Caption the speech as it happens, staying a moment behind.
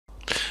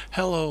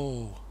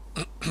Hello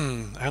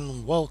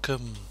and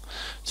welcome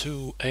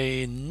to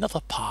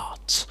another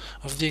part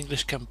of the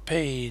English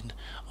campaign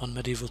on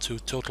Medieval 2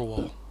 Total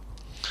War.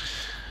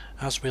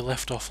 As we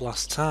left off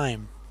last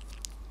time,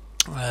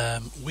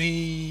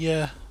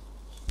 we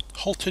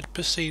halted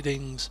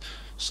proceedings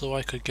so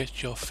I could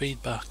get your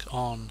feedback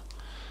on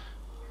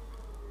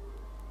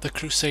the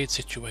Crusade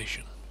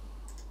situation.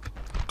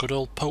 Good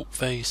old Pope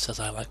Face, as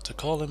I like to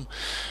call him,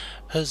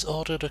 has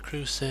ordered a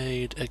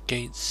crusade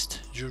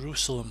against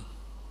Jerusalem.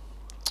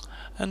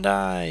 And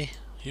I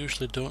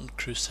usually don't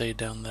crusade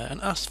down there,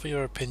 and ask for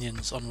your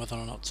opinions on whether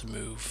or not to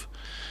move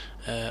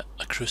a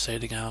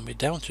crusading army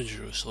down to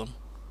Jerusalem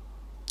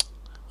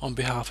on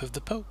behalf of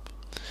the Pope.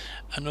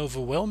 And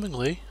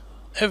overwhelmingly,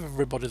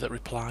 everybody that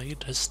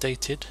replied has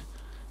stated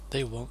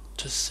they want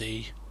to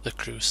see the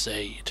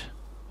crusade.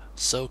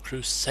 So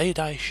crusade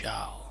I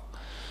shall.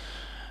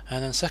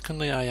 And then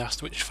secondly, I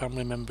asked which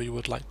family member you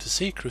would like to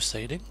see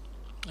crusading,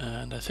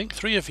 and I think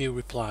 3 of you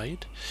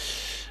replied.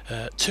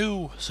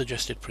 2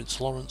 suggested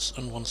Prince Laurence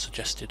and 1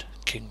 suggested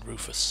King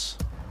Rufus.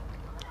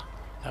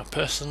 Now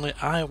personally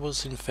I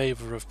was in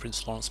favour of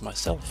Prince Laurence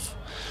myself,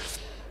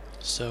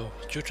 so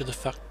due to the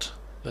fact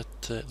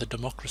that the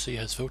democracy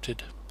has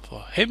voted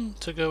for him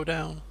to go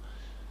down,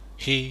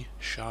 he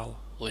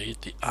shall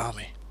lead the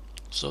army.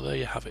 So there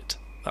you have it,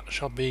 that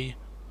shall be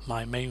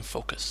my main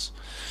focus.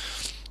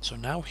 So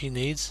now he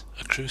needs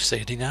a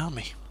crusading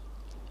army.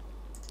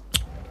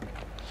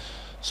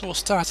 So we'll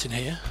start in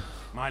here.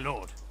 My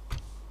lord.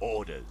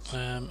 Orders.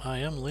 I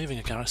am leaving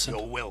a garrison.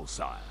 Your will,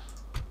 sire.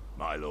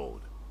 My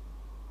lord.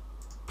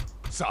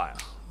 Sire.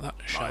 That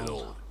My shall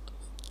lord.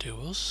 do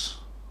us.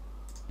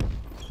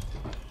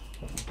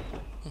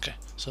 Okay,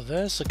 so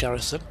there's the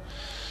garrison.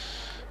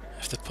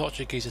 If the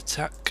Portuguese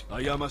attack, I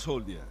am a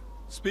soldier.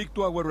 Speak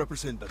to our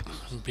representative.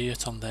 be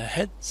it on their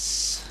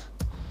heads.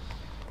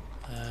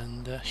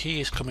 And he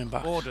is coming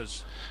back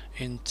Orders.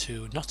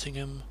 into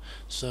Nottingham,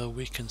 so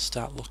we can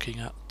start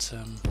looking at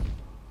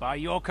By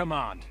your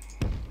command.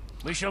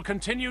 We shall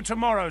continue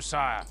tomorrow,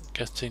 sire.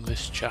 getting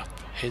this chap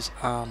his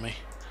army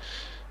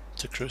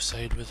to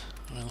crusade with.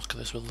 I mean, look at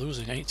this, we're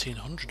losing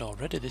 1800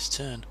 already this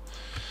turn,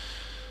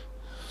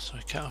 so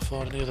we can't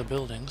afford any other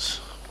buildings.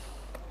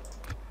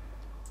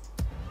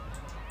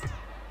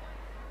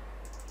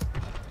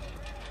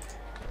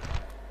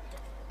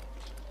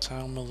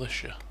 Town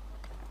militia.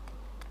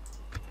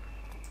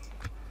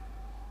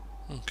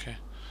 Okay,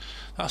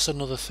 that's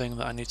another thing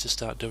that I need to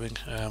start doing.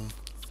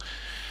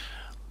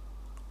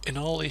 In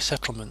all these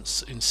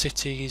settlements, in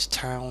cities,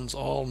 towns,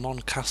 all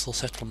non-castle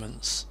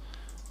settlements,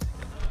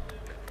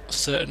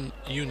 certain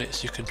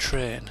units you can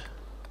train,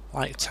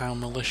 like town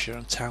militia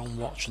and town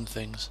watch and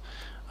things,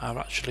 are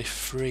actually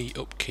free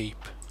upkeep.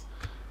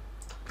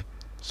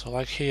 So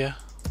like here,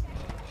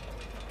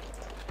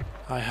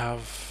 I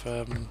have,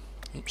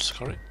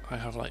 I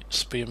have like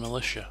spear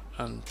militia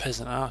and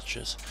peasant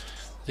archers.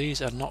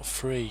 These are not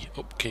free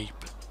upkeep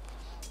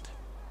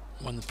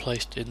when they're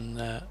placed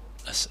in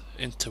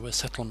into a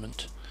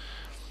settlement,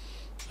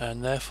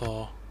 and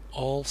therefore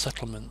all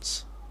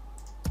settlements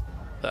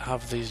that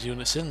have these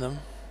units in them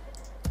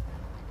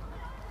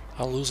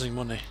are losing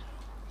money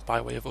by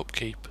way of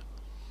upkeep.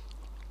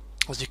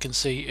 As you can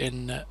see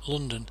in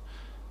London,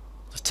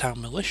 the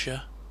town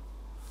militia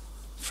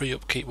free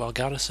upkeep while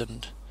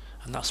garrisoned,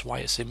 and that's why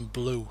it's in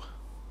blue,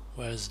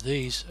 whereas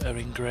these are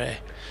in grey.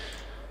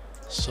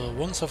 So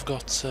once I've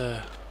got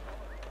a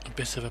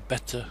bit of a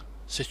better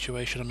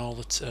situation on all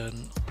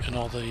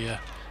the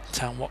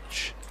town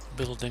watch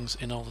buildings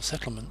in all the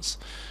settlements,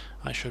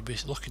 I should be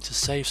looking to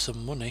save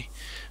some money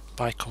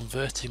by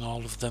converting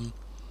all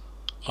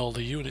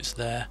the units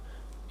there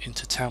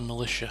into town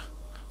militia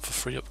for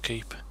free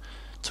upkeep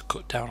to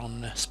cut down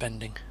on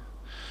spending.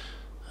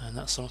 And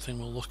that's something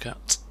we'll look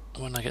at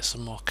when I get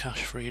some more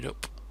cash freed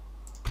up.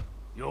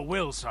 Your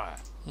will, sire.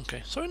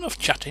 Okay, so enough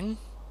chatting.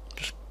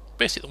 Just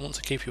basically want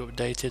to keep you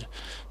updated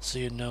so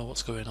you know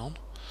what's going on,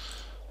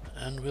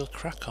 and we'll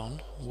crack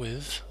on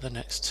with the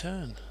next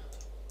turn.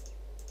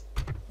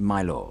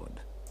 My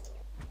lord.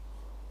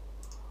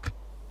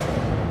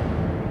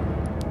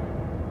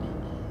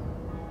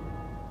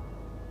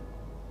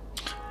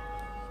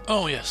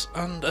 Oh yes,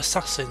 and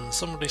assassins.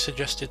 Somebody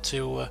suggested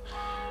to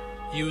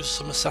use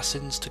some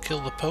assassins to kill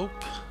the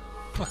Pope.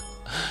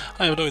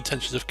 I have no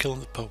intentions of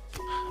killing the Pope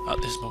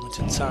at this moment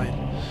in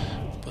time,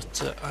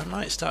 but I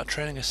might start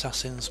training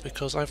assassins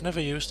because I've never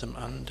used them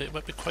and it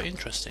might be quite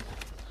interesting.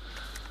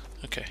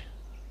 Okay,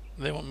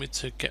 they want me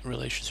to get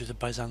relations with the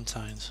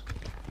Byzantines.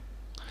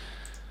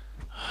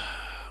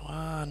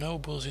 Ah,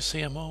 nobles, you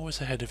see, I'm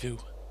always ahead of you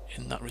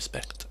in that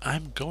respect.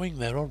 I'm going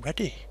there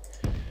already.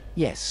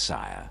 Yes,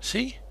 sire.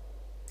 See?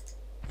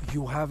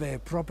 You have a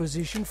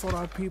proposition for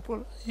our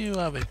people? You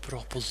have a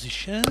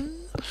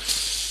proposition?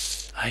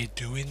 I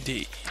do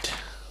indeed.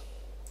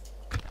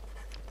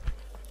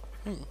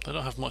 I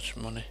don't have much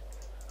money.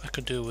 I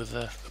could do with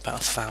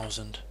about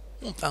 1,000.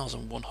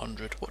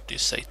 1,100. What do you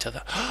say to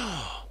that?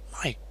 Oh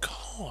my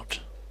god!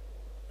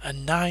 A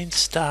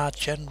 9-star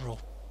general.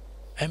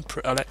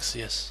 Emperor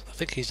Alexius. I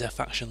think he's their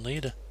faction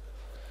leader.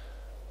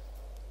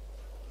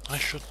 I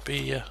should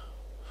be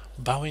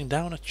bowing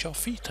down at your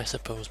feet, I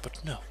suppose,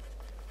 but no,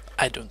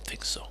 I don't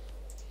think so.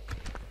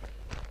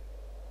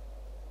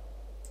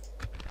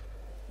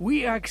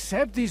 We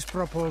accept this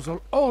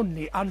proposal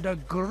only under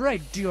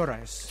great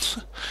duress.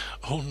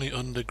 Only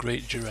under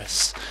great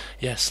duress.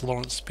 Yes,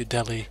 Laurence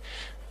Bedelli,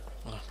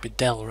 well,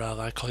 Bedell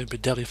rather, I call him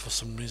Bedelli for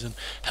some reason,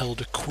 held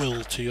a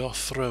quill to your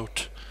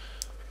throat.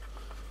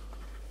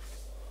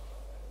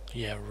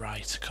 Yeah,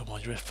 right, come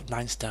on, you're a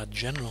 9-star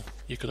general.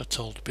 You could have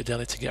told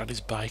Bedelli to get on his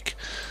bike.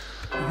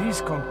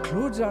 This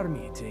concludes our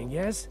meeting,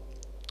 yes?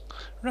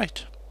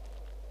 Right.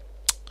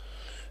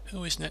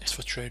 Who is next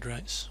for trade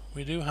rights?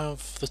 We do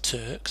have the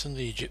Turks and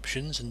the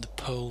Egyptians and the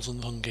Poles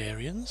and the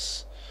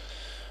Hungarians.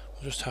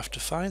 We'll just have to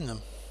find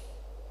them.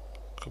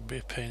 Could be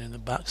a pain in the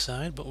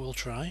backside, but we'll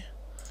try.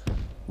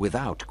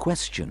 Without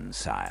question,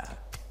 sire.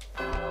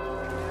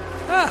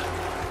 Ah!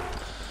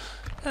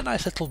 A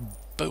nice little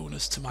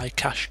bonus to my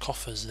cash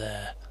coffers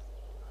there.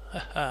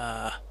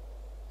 Haha.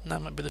 Now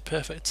might be the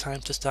perfect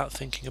time to start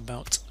thinking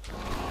about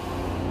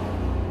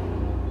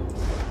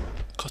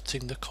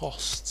cutting the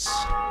costs.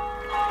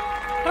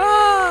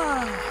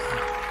 Ah!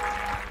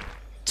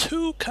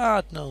 2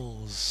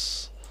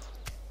 cardinals.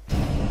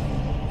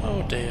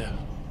 Oh dear.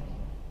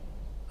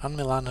 And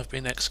Milan have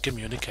been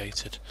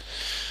excommunicated.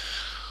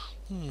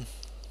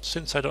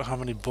 Since I don't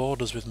have any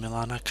borders with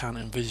Milan, I can't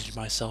envisage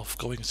myself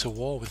going to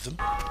war with them.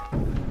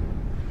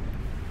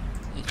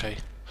 Okay.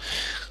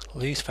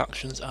 These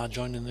factions are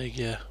joining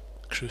the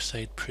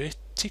Crusade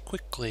pretty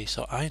quickly,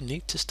 so I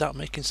need to start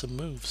making some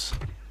moves.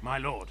 My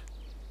lord.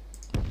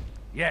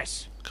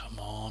 Yes. Come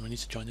on, we need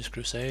to join this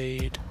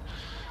crusade.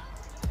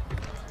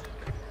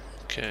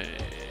 Okay.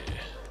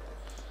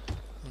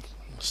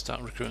 I'll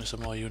start recruiting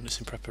some more units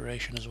in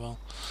preparation as well.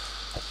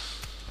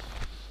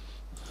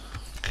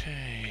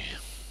 Okay.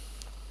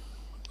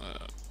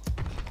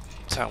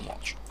 Town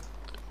Watch.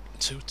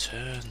 2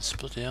 turns,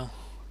 bloody hell.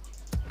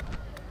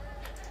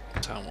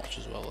 Town Watch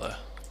as well there.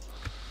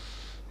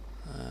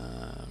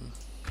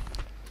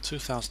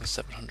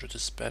 2,700 to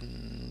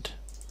spend.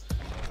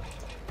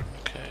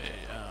 Okay,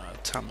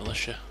 Town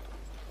Militia.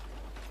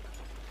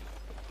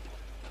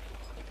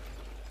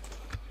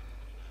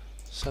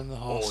 Send the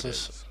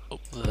horses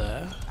up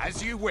there.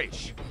 As you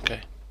wish.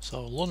 Okay,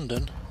 so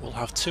London will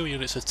have 2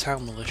 units of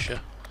Town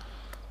Militia.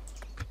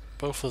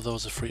 Both of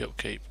those are free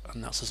upkeep,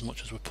 and that's as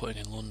much as we're putting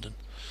in London.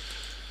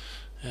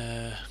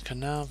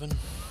 Carnarvon.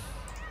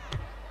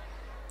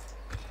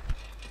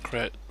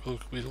 Great,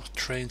 we'll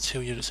train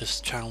 2 units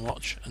of Town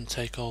Watch and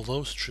take all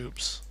those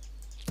troops.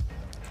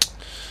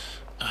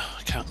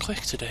 I can't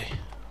click today.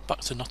 Back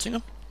to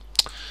Nottingham.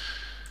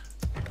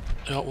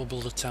 York will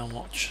build a Town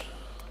Watch.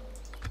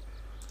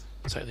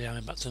 Take the army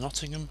back to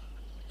Nottingham,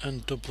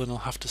 and Dublin will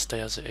have to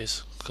stay as it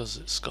is because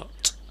it's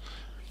got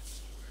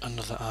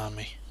another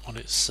army on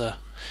its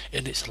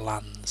in its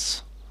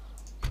lands.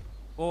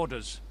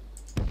 Orders.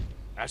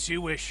 As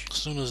you wish. As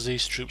soon as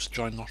these troops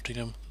join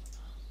Nottingham,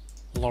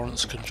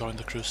 Laurence can join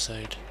the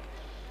Crusade.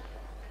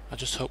 I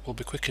just hope we'll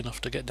be quick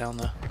enough to get down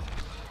there.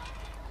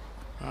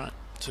 Right,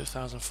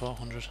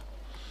 2,400.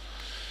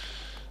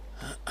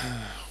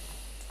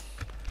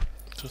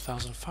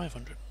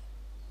 2,500.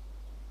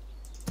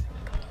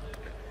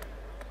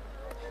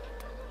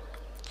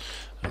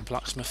 And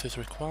blacksmith is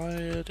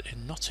required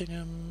in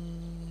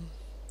Nottingham.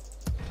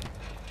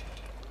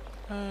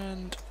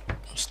 And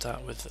we'll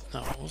start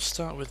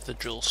with the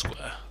drill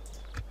square.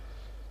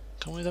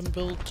 Can we then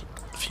build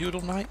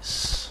feudal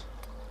knights?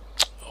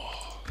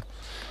 Oh,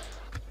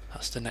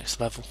 that's the next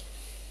level.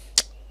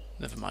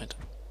 Never mind.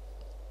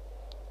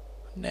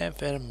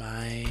 Never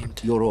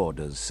mind. Your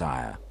orders,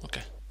 sire.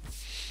 Okay.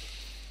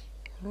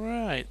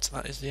 Right,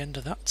 that is the end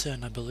of that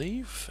turn, I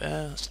believe.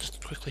 Let's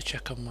just quickly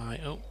check on my...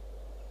 Oh.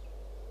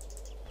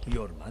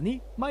 Your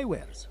money, my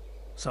wares.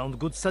 Sound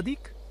good,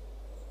 Sadiq?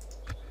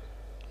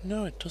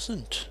 No, it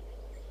doesn't.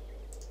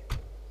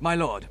 My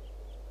lord.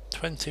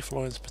 20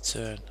 florins per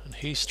turn, and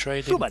he's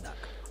trading... Subadak,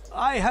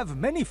 I have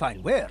many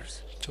fine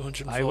wares.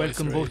 243. I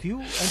welcome both you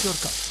and your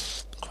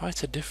company.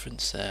 Quite a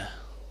difference there.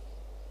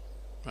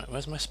 Right,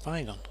 where's my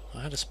spy gone?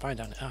 I had a spy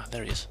down it. Ah,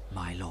 there he is.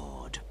 My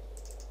lord.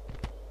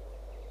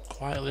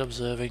 Quietly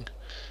observing.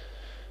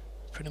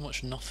 Pretty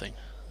much nothing.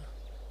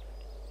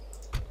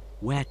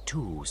 Where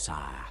to,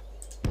 sire?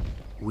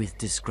 With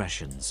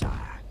discretion,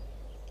 sire.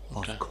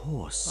 Okay. Of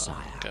course,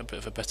 sire. Get a bit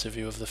of a better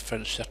view of the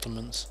French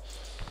settlements.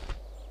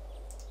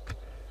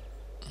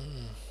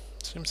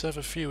 Seem to have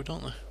a few,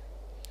 don't they?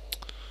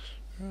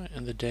 Right,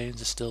 and the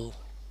Danes are still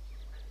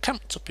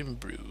camped up in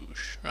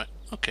Bruges. Right,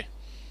 okay.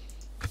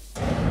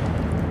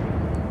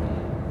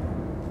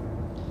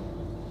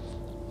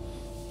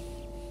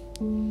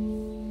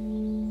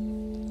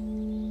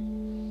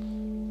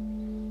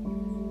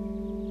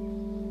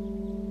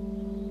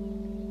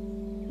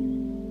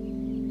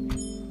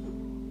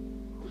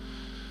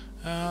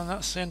 And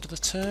that's the end of the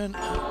turn.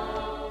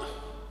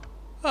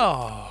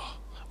 Oh,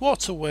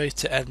 what a way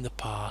to end the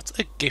part.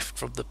 A gift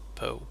from the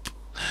Pope.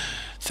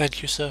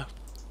 Thank you, sir.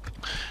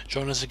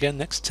 Join us again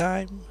next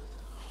time